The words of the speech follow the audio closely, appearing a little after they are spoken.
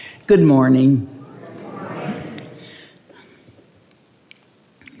Good morning.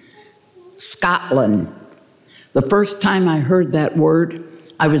 Scotland. The first time I heard that word,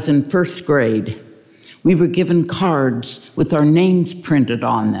 I was in first grade. We were given cards with our names printed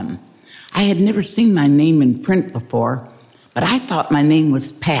on them. I had never seen my name in print before, but I thought my name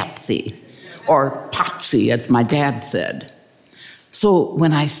was Patsy, or Potsy, as my dad said. So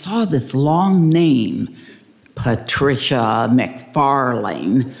when I saw this long name, Patricia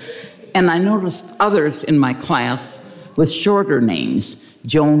McFarlane, and I noticed others in my class with shorter names,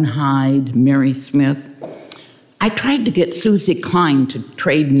 Joan Hyde, Mary Smith, I tried to get Susie Klein to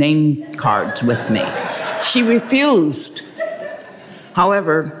trade name cards with me. She refused.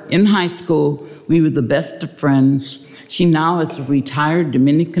 However, in high school, we were the best of friends. She now is a retired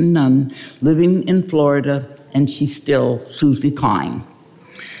Dominican nun living in Florida, and she's still Susie Klein.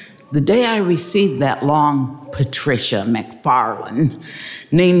 The day I received that long Patricia McFarlane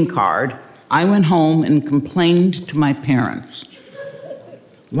name card, I went home and complained to my parents.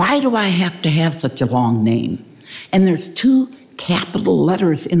 Why do I have to have such a long name? And there's 2 capital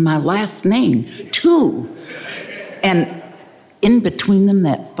letters in my last name, 2. And in between them,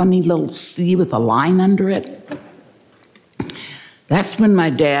 that funny little C with a line under it. That's when my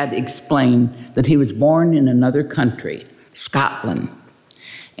dad explained that he was born in another country, Scotland.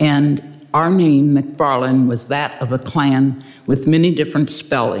 And our name, McFarlane, was that of a clan with many different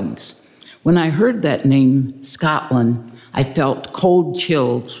spellings. When I heard that name, Scotland, I felt cold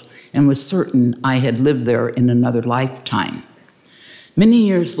chills and was certain I had lived there in another lifetime. Many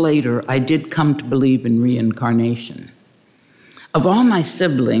years later, I did come to believe in reincarnation. Of all my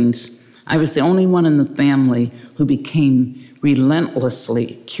siblings, I was the only one in the family who became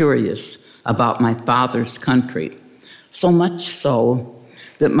relentlessly curious about my father's country, so much so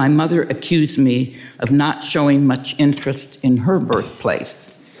that my mother accused me of not showing much interest in her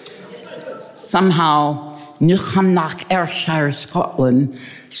birthplace. Somehow, Newcomnock, Ayrshire, Scotland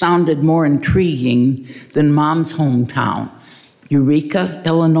sounded more intriguing than Mom's hometown, Eureka,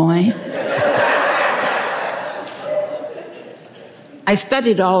 Illinois. I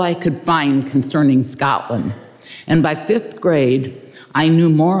studied all I could find concerning Scotland, and by 5th grade, I knew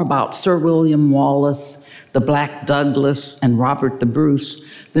more about Sir William Wallace, the Black Douglas, and Robert the Bruce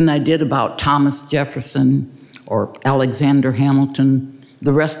than I did about Thomas Jefferson or Alexander Hamilton,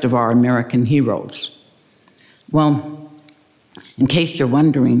 the rest of our American heroes. Well, in case you're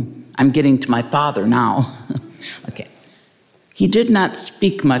wondering, I'm getting to my father now. Okay. He did not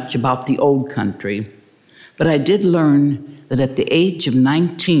speak much about the old country, but I did learn that at the age of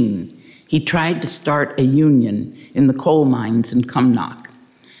 19, he tried to start a union in the coal mines in Cumnock.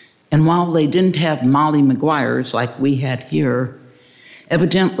 And while they didn't have Molly Maguires like we had here,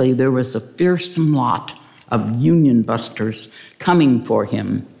 evidently there was a fearsome lot of union busters coming for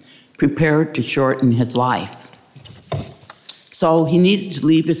him, prepared to shorten his life. So he needed to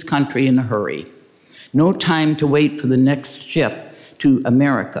leave his country in a hurry. No time to wait for the next ship to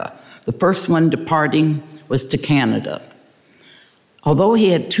America. The first one departing was to Canada. Although he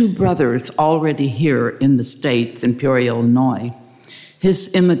had 2 brothers already here in the States, in Peoria, Illinois,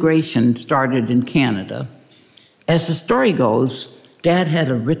 his immigration started in Canada. As the story goes, Dad had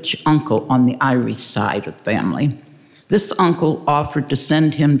a rich uncle on the Irish side of the family. This uncle offered to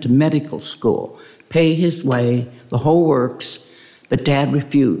send him to medical school, pay his way, the whole works, but Dad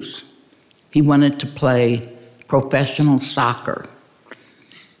refused. He wanted to play professional soccer.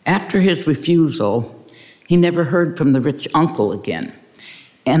 After his refusal, he never heard from the rich uncle again.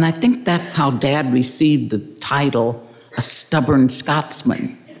 And I think that's how Dad received the title, a stubborn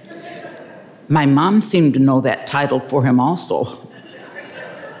Scotsman. My mom seemed to know that title for him also.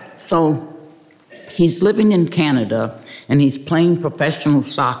 So he's living in Canada and he's playing professional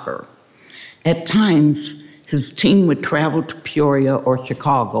soccer. At times, his team would travel to Peoria or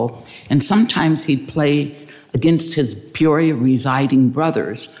Chicago, and sometimes he'd play against his Peoria residing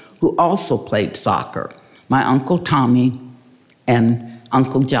brothers who also played soccer, my Uncle Tommy and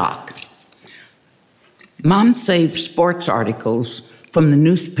Uncle Jock. Mom saved sports articles from the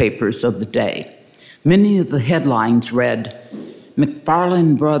newspapers of the day. Many of the headlines read,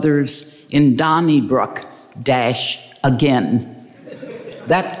 McFarlane Brothers in Donnybrook - again.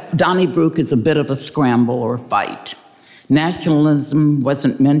 That Donnybrook is a bit of a scramble or fight. Nationalism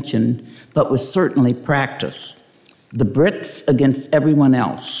wasn't mentioned, but was certainly practiced. The Brits against everyone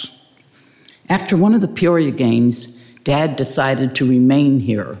else. After one of the Peoria games, Dad decided to remain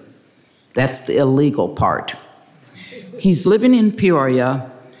here. That's the illegal part. He's living in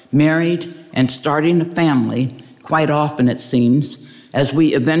Peoria, married and starting a family, quite often it seems, as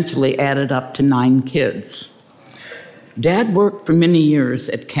we eventually added up to 9 kids. Dad worked for many years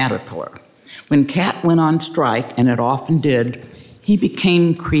at Caterpillar. When Cat went on strike, and it often did, he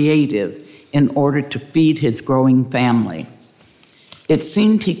became creative in order to feed his growing family. It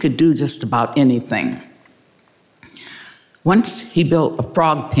seemed he could do just about anything. Once he built a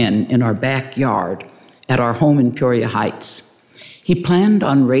frog pen in our backyard at our home in Peoria Heights. He planned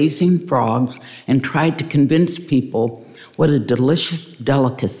on raising frogs and tried to convince people what a delicious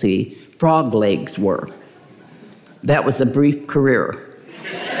delicacy frog legs were. That was a brief career.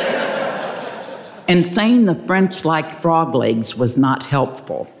 And saying the French liked frog legs was not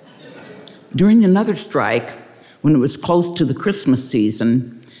helpful. During another strike, when it was close to the Christmas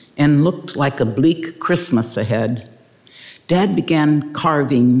season and looked like a bleak Christmas ahead, Dad began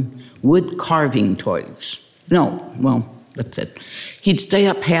carving wood carving toys. That's it. He'd stay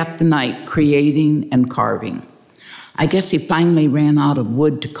up half the night creating and carving. I guess he finally ran out of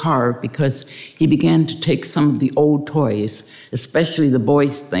wood to carve because he began to take some of the old toys, especially the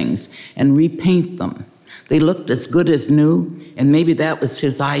boys' things, and repaint them. They looked as good as new, and maybe that was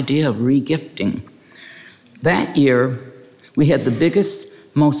his idea of regifting. That year, we had the biggest,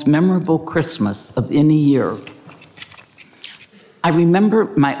 most memorable Christmas of any year. I remember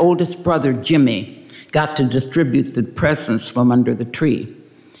my oldest brother, Jimmy, got to distribute the presents from under the tree.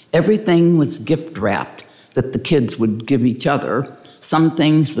 Everything was gift wrapped that the kids would give each other, some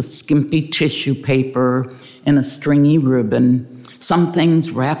things with skimpy tissue paper and a stringy ribbon, some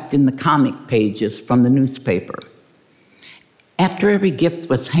things wrapped in the comic pages from the newspaper. After every gift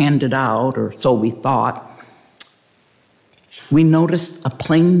was handed out, or so we thought, we noticed a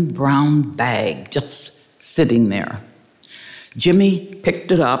plain brown bag just sitting there. Jimmy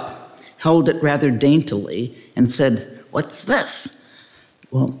picked it up, held it rather daintily, and said, "What's this?"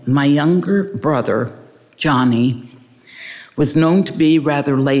 Well, my younger brother, Johnny, was known to be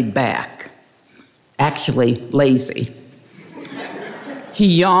rather laid back, actually lazy. He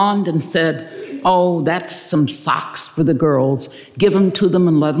yawned and said, "Oh, that's some socks for the girls. Give them to them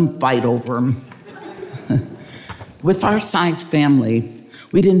and let them fight over them." With our size family,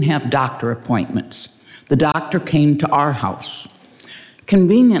 we didn't have doctor appointments. The doctor came to our house.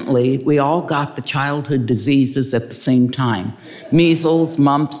 Conveniently, we all got the childhood diseases at the same time. Measles,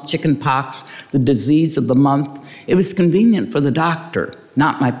 mumps, chickenpox, the disease of the month. It was convenient for the doctor,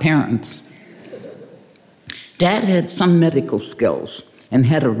 not my parents. Dad had some medical skills and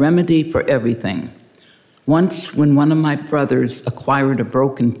had a remedy for everything. Once, when one of my brothers acquired a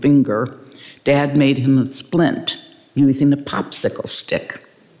broken finger, Dad made him a splint using a popsicle stick.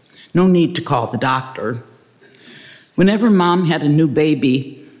 No need to call the doctor. Whenever Mom had a new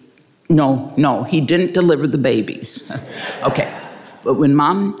baby, no, he didn't deliver the babies. Okay, but when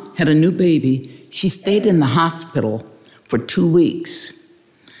Mom had a new baby, she stayed in the hospital for 2 weeks.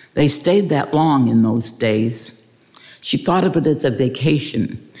 They stayed that long in those days. She thought of it as a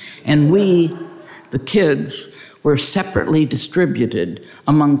vacation, and we, the kids, were separately distributed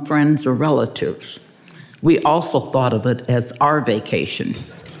among friends or relatives. We also thought of it as our vacation.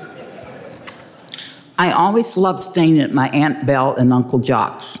 I always loved staying at my Aunt Belle and Uncle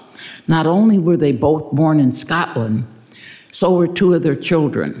Jock's. Not only were they both born in Scotland, so were 2 of their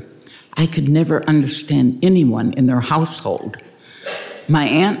children. I could never understand anyone in their household. My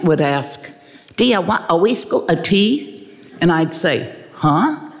aunt would ask, "Do you want a tea?" And I'd say,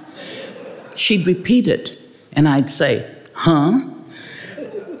 "Huh?" She'd repeat it, and I'd say, "Huh?"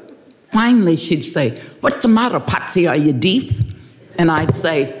 Finally, she'd say, "What's the matter, Patsy? Are you deaf?" And I'd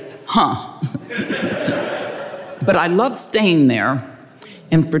say, "Huh." But I loved staying there,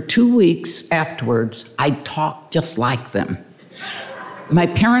 and for 2 weeks afterwards, I'd talk just like them. My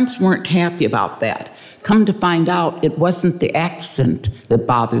parents weren't happy about that. Come to find out, it wasn't the accent that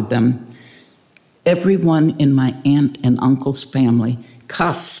bothered them. Everyone in my aunt and uncle's family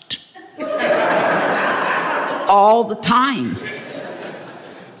cussed. All the time.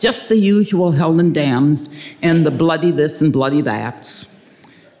 Just the usual hell and damns and the bloody this and bloody that's.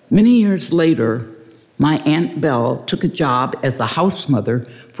 Many years later, my Aunt Belle took a job as a house mother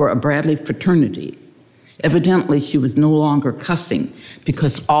for a Bradley fraternity. Evidently, she was no longer cussing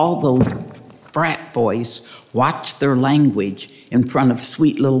because all those frat boys watched their language in front of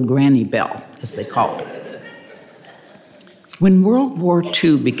sweet little Granny Belle, as they called it. When World War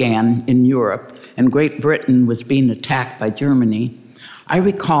II began in Europe and Great Britain was being attacked by Germany, I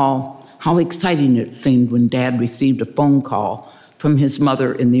recall how exciting it seemed when Dad received a phone call from his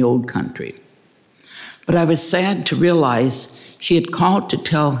mother in the old country. But I was sad to realize she had called to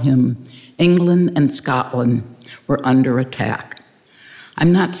tell him England and Scotland were under attack.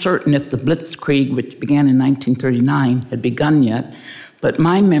 I'm not certain if the Blitzkrieg, which began in 1939, had begun yet, but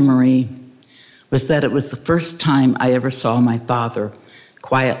my memory was that it was the first time I ever saw my father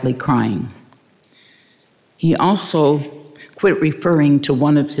quietly crying. He also quit referring to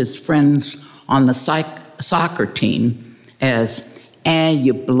one of his friends on the soccer team as,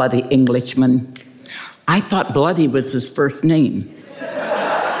 you bloody Englishman. I thought Bloody was his first name.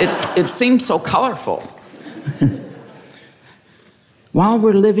 It seemed so colorful. While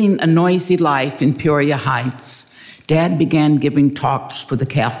we're living a noisy life in Peoria Heights, Dad began giving talks for the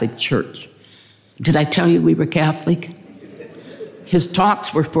Catholic Church. Did I tell you we were Catholic? His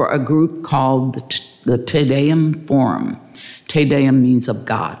talks were for a group called the Te Deum Forum. Te Deum means of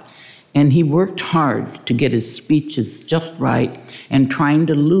God. And he worked hard to get his speeches just right and trying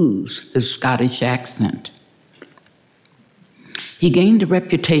to lose his Scottish accent. He gained a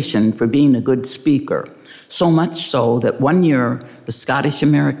reputation for being a good speaker, so much so that one year the Scottish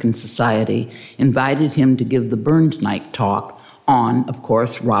American Society invited him to give the Burns Night talk on, of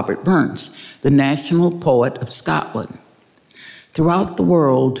course, Robert Burns, the national poet of Scotland. Throughout the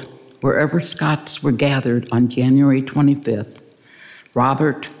world, wherever Scots were gathered on January 25th,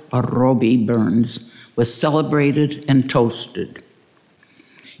 Robert Robbie Burns was celebrated and toasted.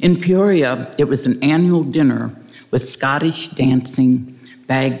 In Peoria, it was an annual dinner with Scottish dancing,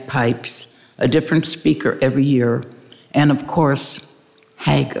 bagpipes, a different speaker every year, and of course,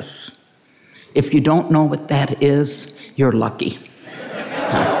 haggis. If you don't know what that is, you're lucky.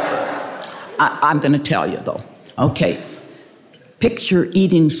 I'm going to tell you, though. Okay. Picture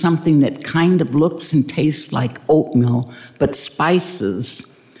eating something that kind of looks and tastes like oatmeal, but spices,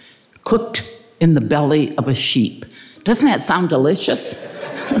 cooked in the belly of a sheep. Doesn't that sound delicious?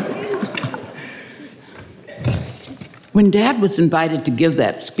 When Dad was invited to give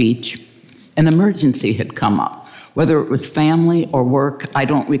that speech, an emergency had come up. Whether it was family or work, I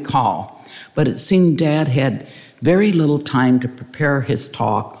don't recall. But it seemed Dad had very little time to prepare his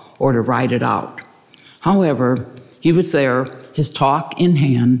talk or to write it out. However, he was there, his talk in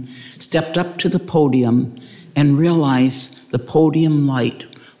hand, stepped up to the podium and realized the podium light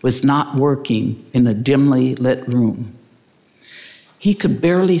was not working in a dimly lit room. He could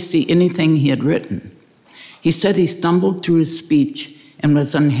barely see anything he had written. He said he stumbled through his speech and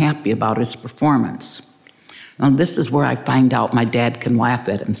was unhappy about his performance. Now, this is where I find out my dad can laugh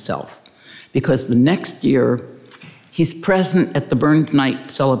at himself, because the next year, he's present at the Burns Night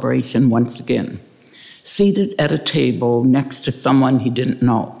celebration once again, seated at a table next to someone he didn't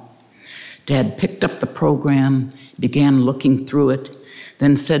know. Dad picked up the program, began looking through it,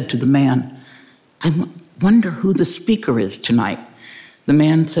 then said to the man, "I wonder who the speaker is tonight." The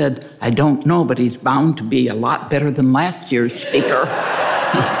man said, "I don't know, but he's bound to be a lot better than last year's speaker."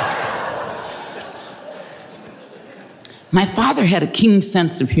 My father had a keen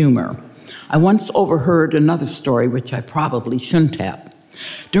sense of humor. I once overheard another story, which I probably shouldn't have.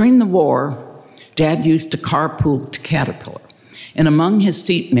 During the war, Dad used to carpool to Caterpillar, and among his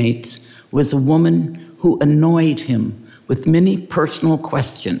seatmates was a woman who annoyed him with many personal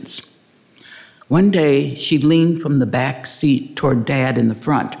questions. One day, she leaned from the back seat toward Dad in the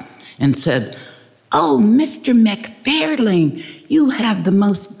front and said, "Oh, Mr. McFarling, you have the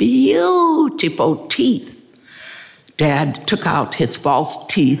most beautiful teeth." Dad took out his false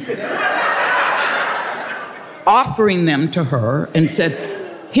teeth, offering them to her, and said,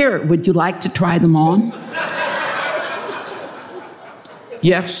 "Here, would you like to try them on?"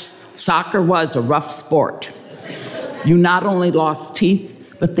 Yes, soccer was a rough sport. You not only lost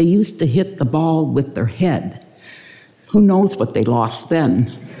teeth, but they used to hit the ball with their head. Who knows what they lost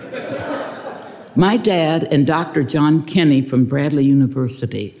then? My dad and Dr. John Kenny from Bradley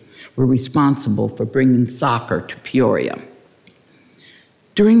University were responsible for bringing soccer to Peoria.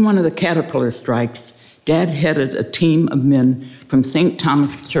 During one of the Caterpillar strikes, Dad headed a team of men from St.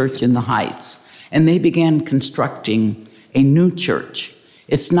 Thomas Church in the Heights, and they began constructing a new church.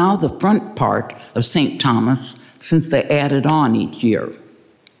 It's now the front part of St. Thomas, since they added on each year,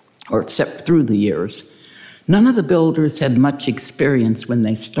 or except through the years. None of the builders had much experience when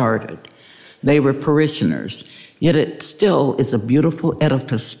they started. They were parishioners, yet it still is a beautiful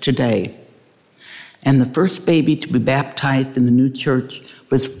edifice today. And the first baby to be baptized in the new church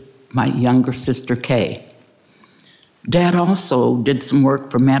was my younger sister, Kay. Dad also did some work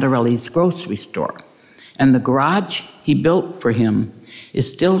for Mattarelli's grocery store, and the garage he built for him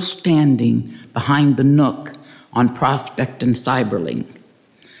is still standing behind the Nook on Prospect and Cyberling.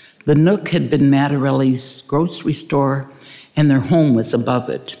 The Nook had been Mattarelli's grocery store, and their home was above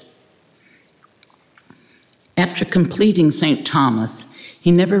it. After completing St. Thomas,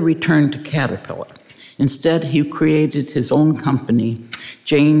 he never returned to Caterpillar. Instead, he created his own company,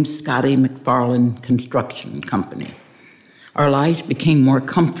 James Scotty McFarland Construction Company. Our lives became more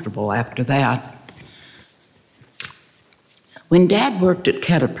comfortable after that. When Dad worked at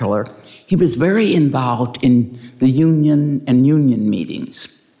Caterpillar, he was very involved in the union and union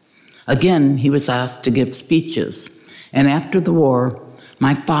meetings. Again, he was asked to give speeches, and after the war,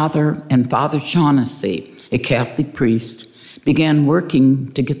 my father and Father Shaughnessy, a Catholic priest, began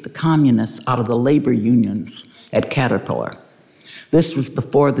working to get the communists out of the labor unions at Caterpillar. This was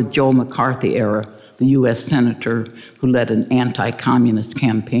before the Joe McCarthy era, the U.S. senator who led an anti-communist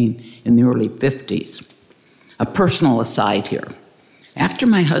campaign in the early 50s. A personal aside here. After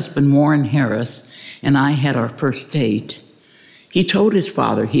my husband Warren Harris and I had our first date, he told his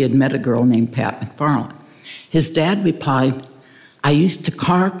father he had met a girl named Pat McFarland. His dad replied, "I used to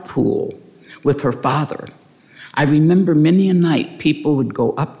carpool with her father. I remember many a night people would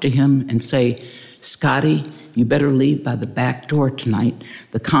go up to him and say, 'Scotty, you better leave by the back door tonight.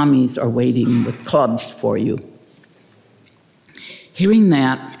 The commies are waiting with clubs for you.'" Hearing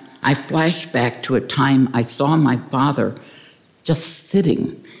that, I flashed back to a time I saw my father just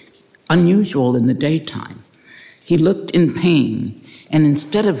sitting, unusual in the daytime. He looked in pain, and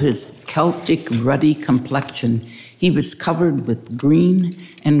instead of his Celtic ruddy complexion, he was covered with green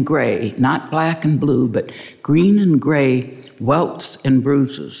and gray, not black and blue, but green and gray welts and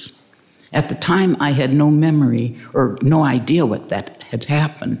bruises. At the time, I had no memory or no idea what that had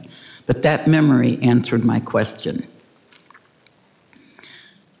happened, but that memory answered my question.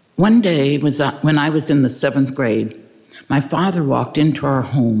 One day, when I was in the 7th grade, my father walked into our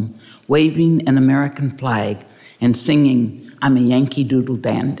home waving an American flag and singing, "I'm a Yankee Doodle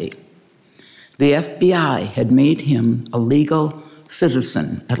Dandy." The FBI had made him a legal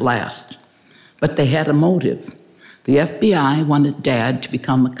citizen at last, but they had a motive. The FBI wanted Dad to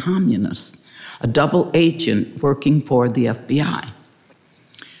become a communist, a double agent working for the FBI.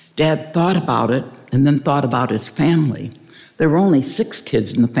 Dad thought about it and then thought about his family. There were only 6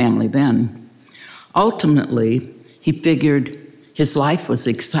 kids in the family then. Ultimately, he figured his life was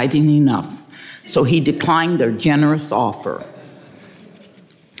exciting enough, so he declined their generous offer.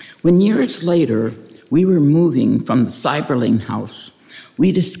 When years later we were moving from the Cyberling house,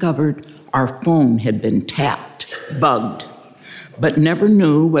 we discovered our phone had been tapped, bugged, but never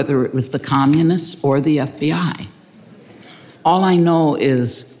knew whether it was the communists or the FBI. All I know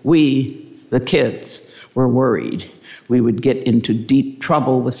is we, the kids, were worried we would get into deep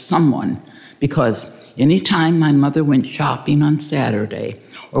trouble with someone, because anytime my mother went shopping on Saturday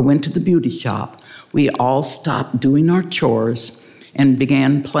or went to the beauty shop, we all stopped doing our chores and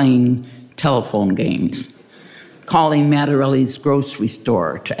began playing telephone games, calling Mattarelli's grocery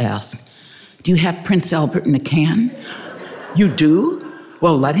store to ask, "Do you have Prince Albert in a can?" "You do?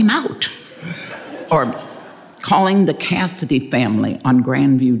 Well, let him out." Or calling the Cassidy family on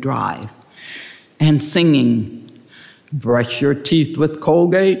Grandview Drive and singing, "Brush your teeth with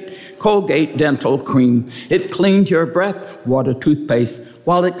Colgate, Colgate dental cream. It cleans your breath, water toothpaste,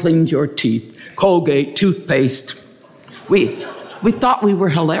 while it cleans your teeth. Colgate toothpaste." We thought we were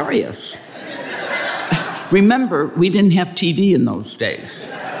hilarious. Remember, we didn't have TV in those days.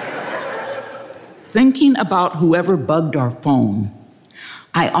 Thinking about whoever bugged our phone,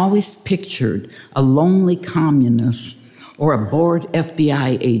 I always pictured a lonely communist or a bored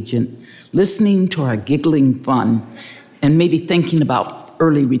FBI agent listening to our giggling fun and maybe thinking about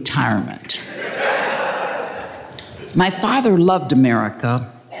early retirement. My father loved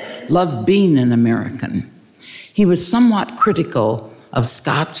America, loved being an American. He was somewhat critical of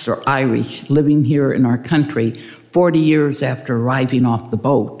Scots or Irish living here in our country 40 years after arriving off the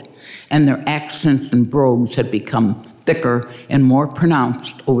boat, and their accents and brogues had become thicker and more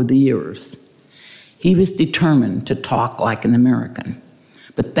pronounced over the years. He was determined to talk like an American,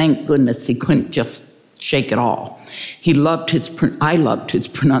 but thank goodness he couldn't just shake it all. I loved his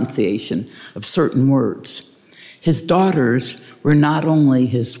pronunciation of certain words. His daughters were not only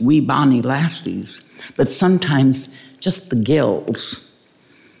his wee bonny lassies, but sometimes just the gills.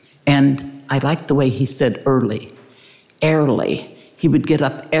 And I liked the way he said early. He would get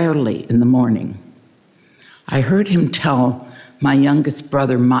up early in the morning. I heard him tell my youngest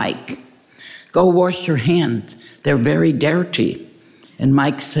brother, Mike, "Go wash your hands, they're very dirty." And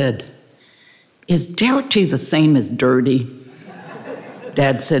Mike said, "Is dirty the same as dirty?"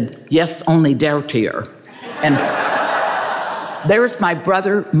 Dad said, "Yes, only dirtier." And there's my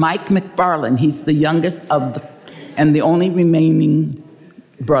brother, Mike McFarland. He's the youngest and the only remaining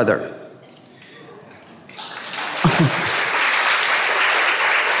brother.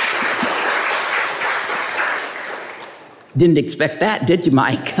 Didn't expect that, did you,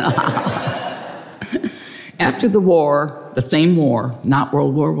 Mike? After the war, the same war, not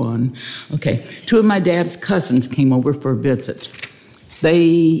World War I, 2 of my dad's cousins came over for a visit.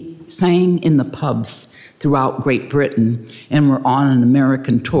 They sang in the pubs throughout Great Britain and were on an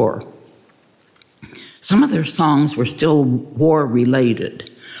American tour. Some of their songs were still war-related.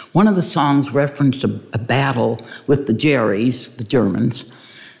 One of the songs referenced a battle with the Jerrys, the Germans,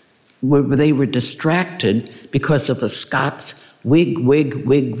 where they were distracted because of a Scots wig, wig,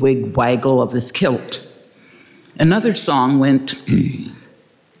 wig, wig, waggle of his kilt. Another song went,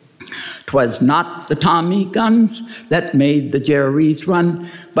 "'Twas not the Tommy guns that made the Jerrys run,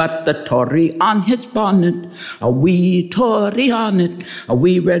 but the Tory on his bonnet, a wee Tory on it, a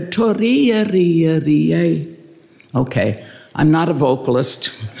wee red Tory-a-ree-a-ree-a." Okay, I'm not a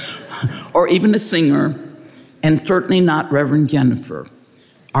vocalist or even a singer, and certainly not Reverend Jennifer.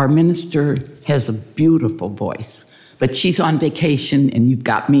 Our minister has a beautiful voice, but she's on vacation and you've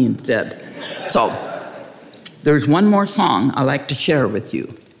got me instead. So there's one more song I like to share with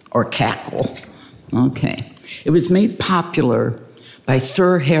you, or cackle. Okay. It was made popular by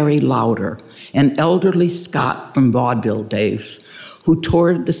Sir Harry Lauder, an elderly Scot from vaudeville days, who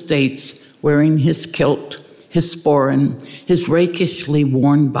toured the States wearing his kilt, his sporran, his rakishly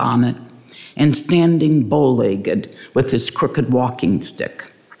worn bonnet, and standing bow-legged with his crooked walking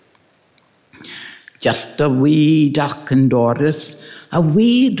stick. Just a wee duck and Doris, a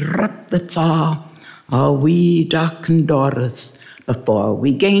wee drip that's a wee duck and Doris, before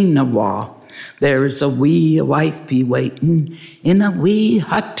we gain a wa. There's a wee wifey waiting in a wee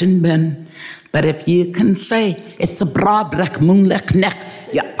hut and bin. But if you can say it's a brabrek moonlick neck,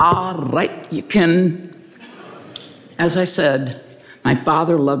 you are right, you can. As I said, my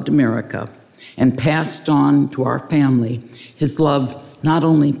father loved America and passed on to our family his love not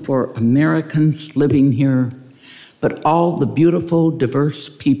only for Americans living here, but all the beautiful, diverse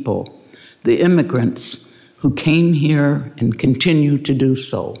people, the immigrants who came here and continue to do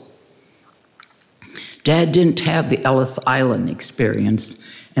so. Dad didn't have the Ellis Island experience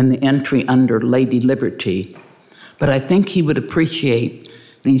and the entry under Lady Liberty, but I think he would appreciate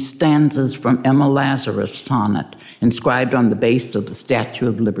these stanzas from Emma Lazarus' sonnet inscribed on the base of the Statue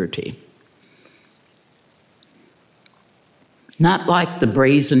of Liberty. Not like the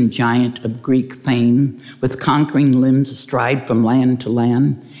brazen giant of Greek fame, with conquering limbs astride from land to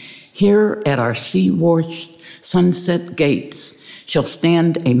land, here at our sea-washed sunset gates shall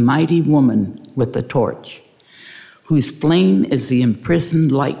stand a mighty woman with a torch, whose flame is the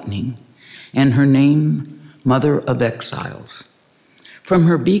imprisoned lightning, and her name, Mother of Exiles. From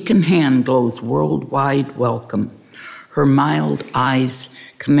her beacon hand glows worldwide welcome. Her mild eyes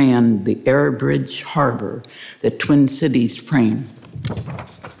command the air-bridge harbor that Twin Cities frame.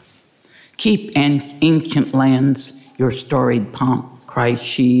 Keep ancient lands your storied pomp, cries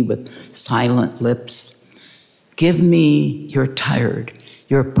she with silent lips. Give me your tired,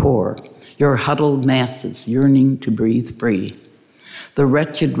 your poor, your huddled masses yearning to breathe free, the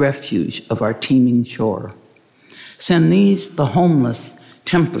wretched refuge of our teeming shore. Send these, the homeless,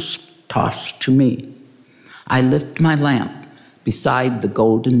 tempest-tossed to me. I lift my lamp beside the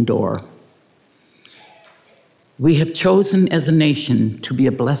golden door. We have chosen as a nation to be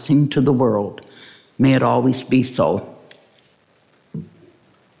a blessing to the world. May it always be so.